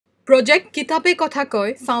Project Kitape Kotha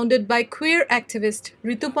Koi, founded by queer activist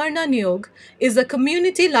Rituparna Neog, is a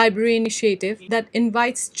community library initiative that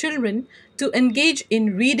invites children to engage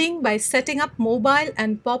in reading by setting up mobile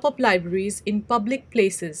and pop-up libraries in public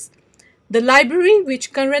places. The library,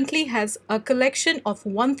 which currently has a collection of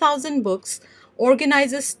 1,000 books,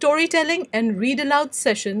 organizes storytelling and read-aloud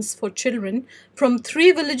sessions for children from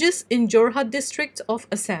 3 villages in Jorhat district of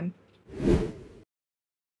Assam.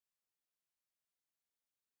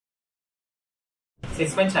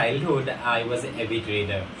 Since my childhood, I was an avid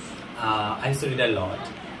reader. I used to read a lot,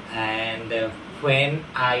 and when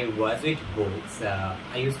I was with books,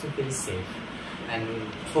 I used to feel safe. And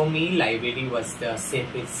for me, library was the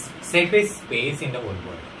safest space in the whole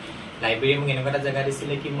world. Library মোক এনেকুৱা এটা জায়গা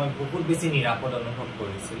দিছিলে কি মই বহুত বেছি নিৰাপদ অনুভৱ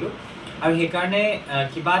কৰিছিলো আৰু সেই কাৰণে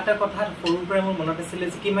কিবা এটা কথা সৰুৰ পৰা মোৰ মনত আছিল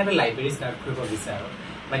যে কি মই এটা লাইব্ৰেৰী ষ্টাৰ্ট কৰিব বিচাৰো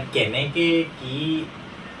বাট কেনেকে কি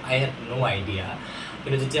I had no idea.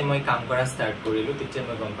 কিন্তু যেতিয়া মই কাম কৰা ষ্টাৰ্ট কৰিলো তেতিয়া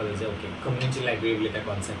মই গম পালো যে ওকে কমিউনিটি লাইব্ৰেৰী বুলি এটা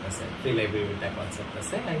কনসেপ্ট আছে ফ্ৰী লাইব্ৰেৰী বুলি এটা কনসেপ্ট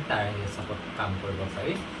আছে এণ্ড তাৰ হিচাপত কাম কৰিব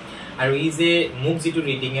পাৰি আৰু ই যে মোক যেটো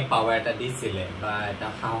ৰিডিং এ পাৱাৰ এটা দিছিলে বা এটা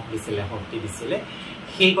সাহস দিছিলে শক্তি দিছিলে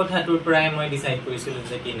সেই কথাটোৰ পৰাই মই ডিসাইড কৰিছিলো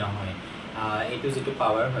যে কি নহয় এইটো যেটো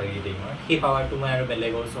পাৱাৰ হয় ৰিডিংৰ সেই পাৱাৰটো মই আৰু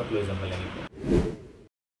বেলেগৰ ওচৰত লৈ যাব লাগিব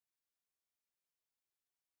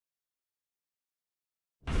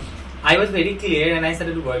I was very clear and I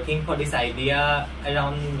started working for this idea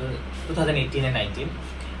around 2018 and 19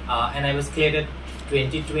 and I was clear that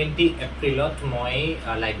 2020 April my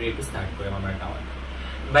library to start korim amar town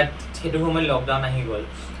but hetu homoy lockdown ahi gol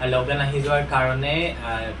lockdown ahi joar karone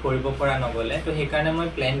koribo pora nogole to he karone moi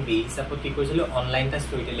plan B support ki koisilo online ta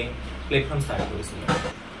storytelling platform start korisilo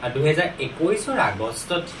আর 2021 ৰ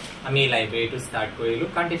আগষ্টত আমি library to start কৰিলো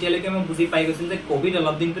কাৰণ তেতিয়ালৈকে মই বুজি পাই গৈছিল যে কোভিড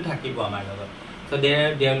অলপ দিন তো থাকিব আমাৰ লগত So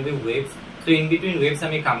there will be waves. So in between waves,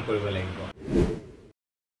 আমি কাম কৰিব লাগিব.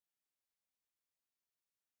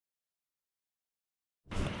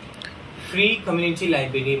 Free community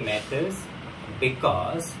library matters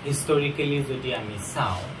because historically যদি আমি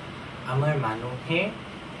চাও আমাৰ মানুহে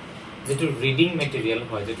যেটো ৰিডিং মেটেৰিয়েল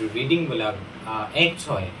হয় যেটো ৰিডিং বলা এক্ট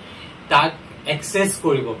হয় তাক access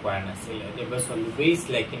কৰিব পৰা নাছিল they was always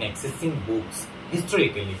like in accessing books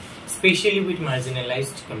historically especially with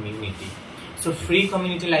marginalized community So free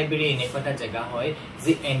community library এনেকটা জায়গা হয়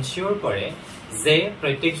যে এনশিওর করে যে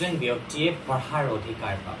প্রত্যেকজন ব্যক্তিয়ে পঢ়াৰ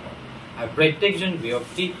অধিকাৰ পাব আৰু প্ৰত্যেকজন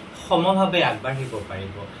ব্যক্তি সমভাৱে আগবাঢ়িব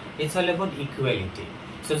পাৰিব it's all about equality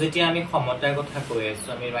so যেতিয়া আমি সমতাৰ কথা কৈ আছো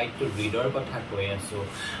আমি ৰাইট টু ৰিডৰ কথা কৈ আছো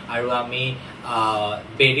আৰু আমি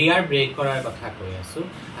বেৰিয়াৰ ব্ৰেক কৰাৰ কথা কৈ আছো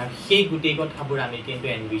আৰু সেই গুটেই কথাবোৰ আমি কিন্তু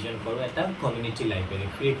এনভিজন কৰো এটা community library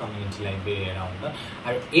free community library around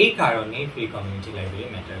আৰু এই কাৰণে ফ্ৰী কমিউনিটি লাইব্ৰেৰী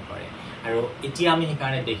মেটাৰ কৰে আৰু এতিয়া আমি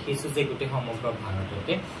হেকাৰণে দেখিছো যে গুটে সমগ্ৰ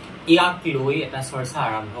ভাৰততে ইয়াক লৈ এটা চৰ্চা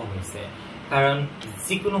আৰম্ভ হৈছে কাৰণ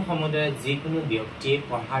যিকোনো সমুদায় যিকোনো ব্যক্তিয়ে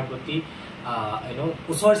পঢ়াৰ প্ৰতি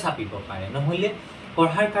উচৰ চাপিব পাৰে নহলে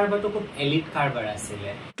পঢ়াৰ কাৰবাৰটো খুব এলিট কাৰবাৰ আছিল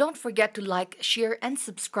Don't forget to like, share and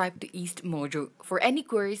subscribe to EastMojo. For any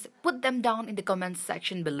queries, put them down in the comments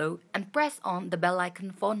section below and press on the bell icon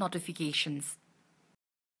for notifications.